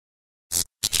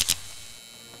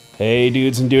Hey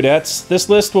dudes and dudettes, this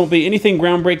list won't be anything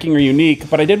groundbreaking or unique,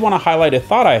 but I did want to highlight a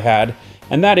thought I had,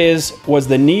 and that is, was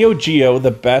the Neo Geo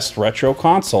the best retro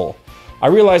console? I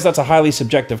realize that's a highly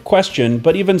subjective question,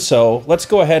 but even so, let's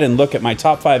go ahead and look at my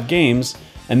top 5 games,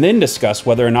 and then discuss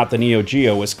whether or not the Neo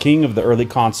Geo was king of the early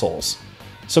consoles.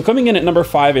 So coming in at number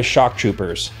 5 is Shock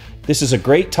Troopers. This is a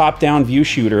great top-down view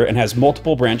shooter and has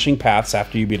multiple branching paths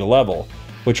after you beat a level,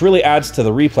 which really adds to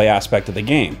the replay aspect of the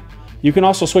game. You can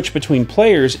also switch between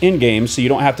players in-game so you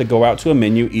don't have to go out to a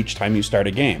menu each time you start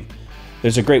a game.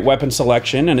 There's a great weapon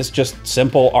selection and it's just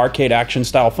simple arcade action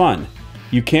style fun.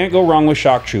 You can't go wrong with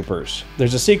Shock Troopers.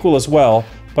 There's a sequel as well,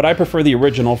 but I prefer the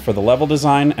original for the level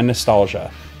design and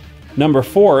nostalgia. Number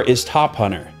 4 is Top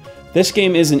Hunter. This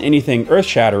game isn't anything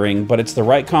earth-shattering, but it's the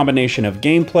right combination of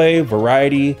gameplay,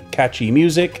 variety, catchy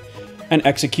music, and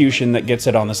execution that gets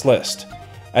it on this list.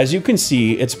 As you can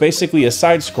see, it's basically a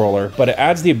side-scroller, but it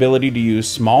adds the ability to use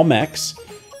small mechs.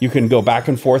 You can go back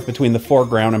and forth between the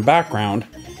foreground and background,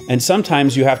 and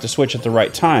sometimes you have to switch at the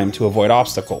right time to avoid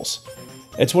obstacles.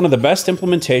 It's one of the best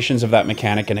implementations of that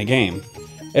mechanic in a game.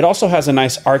 It also has a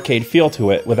nice arcade feel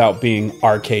to it without being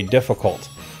arcade difficult.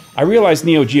 I realized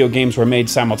Neo Geo games were made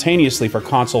simultaneously for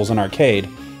consoles and arcade,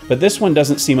 but this one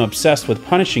doesn't seem obsessed with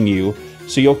punishing you,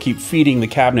 so you'll keep feeding the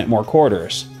cabinet more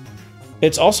quarters.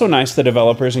 It's also nice the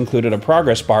developers included a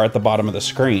progress bar at the bottom of the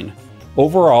screen.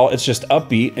 Overall, it's just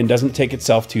upbeat and doesn't take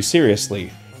itself too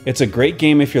seriously. It's a great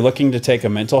game if you're looking to take a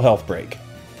mental health break.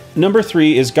 Number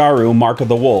 3 is Garou: Mark of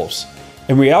the Wolves.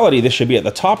 In reality, this should be at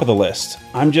the top of the list.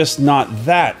 I'm just not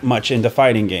that much into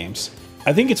fighting games.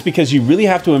 I think it's because you really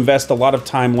have to invest a lot of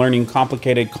time learning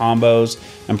complicated combos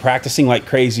and practicing like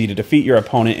crazy to defeat your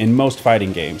opponent in most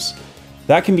fighting games.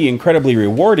 That can be incredibly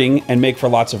rewarding and make for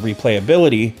lots of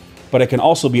replayability, but it can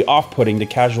also be off-putting to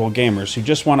casual gamers who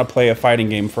just want to play a fighting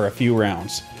game for a few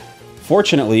rounds.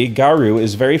 Fortunately, Garou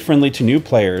is very friendly to new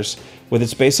players with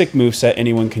its basic moveset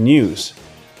anyone can use.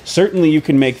 Certainly you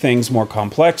can make things more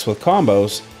complex with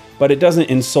combos, but it doesn't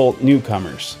insult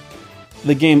newcomers.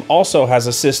 The game also has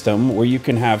a system where you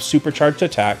can have supercharged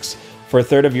attacks for a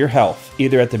third of your health,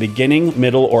 either at the beginning,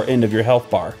 middle, or end of your health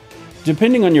bar.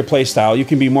 Depending on your playstyle, you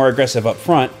can be more aggressive up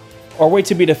front, or wait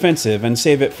to be defensive and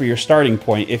save it for your starting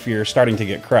point if you're starting to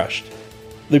get crushed.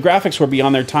 The graphics were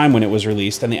beyond their time when it was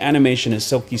released, and the animation is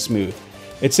silky smooth.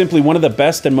 It's simply one of the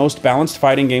best and most balanced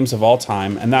fighting games of all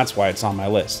time, and that's why it's on my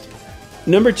list.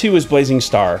 Number 2 is Blazing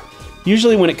Star.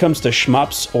 Usually when it comes to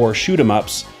shmups or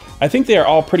shoot-em-ups, I think they are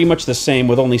all pretty much the same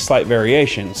with only slight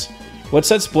variations. What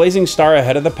sets Blazing Star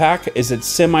ahead of the pack is its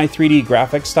semi-3D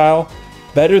graphic style,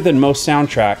 better than most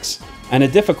soundtracks, and a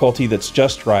difficulty that's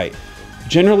just right.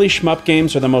 Generally, shmup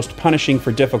games are the most punishing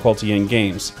for difficulty in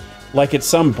games, like it's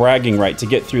some bragging right to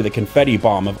get through the confetti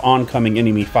bomb of oncoming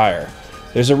enemy fire.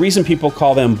 There's a reason people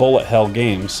call them bullet hell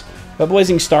games, but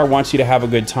Blazing Star wants you to have a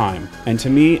good time, and to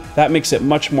me, that makes it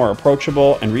much more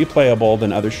approachable and replayable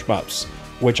than other shmups,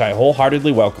 which I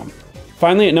wholeheartedly welcome.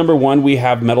 Finally, at number 1, we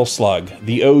have Metal Slug,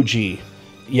 the OG.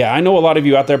 Yeah, I know a lot of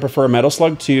you out there prefer Metal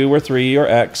Slug 2 or 3 or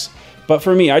X, but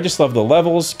for me, I just love the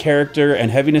levels, character, and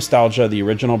heavy nostalgia the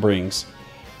original brings.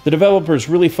 The developers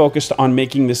really focused on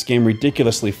making this game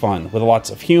ridiculously fun, with lots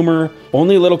of humor,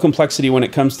 only a little complexity when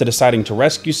it comes to deciding to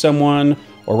rescue someone,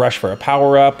 or rush for a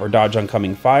power-up, or dodge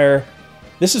oncoming fire.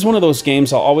 This is one of those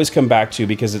games I'll always come back to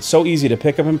because it's so easy to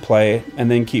pick up and play,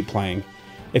 and then keep playing.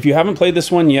 If you haven't played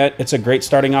this one yet, it's a great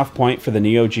starting off point for the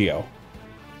Neo Geo.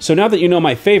 So now that you know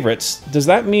my favorites, does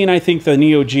that mean I think the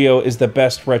Neo Geo is the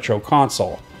best retro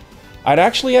console? I'd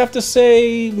actually have to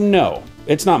say no,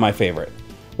 it's not my favorite.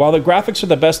 While the graphics are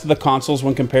the best of the consoles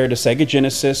when compared to Sega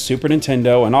Genesis, Super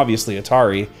Nintendo, and obviously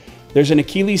Atari, there's an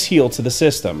Achilles heel to the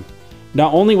system.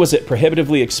 Not only was it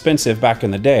prohibitively expensive back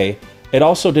in the day, it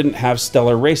also didn't have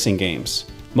stellar racing games.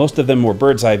 Most of them were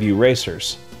bird's-eye view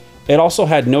racers. It also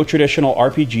had no traditional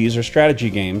RPGs or strategy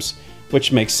games,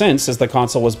 which makes sense as the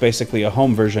console was basically a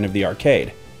home version of the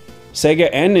arcade. Sega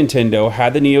and Nintendo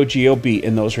had the Neo Geo beat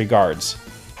in those regards.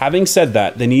 Having said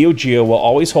that, the Neo Geo will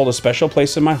always hold a special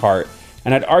place in my heart,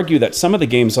 and I'd argue that some of the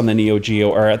games on the Neo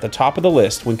Geo are at the top of the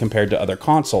list when compared to other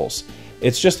consoles.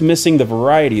 It's just missing the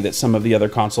variety that some of the other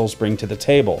consoles bring to the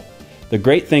table. The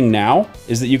great thing now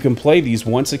is that you can play these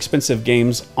once expensive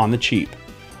games on the cheap.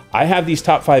 I have these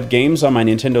top 5 games on my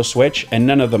Nintendo Switch, and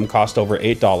none of them cost over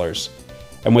 $8.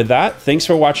 And with that, thanks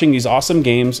for watching these awesome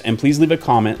games, and please leave a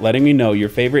comment letting me know your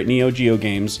favorite Neo Geo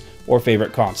games or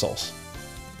favorite consoles.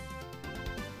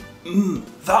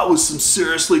 That was some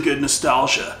seriously good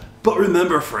nostalgia. But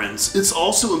remember, friends, it's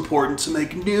also important to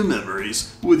make new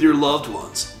memories with your loved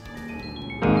ones.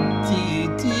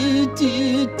 Do, do,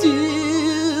 do, do.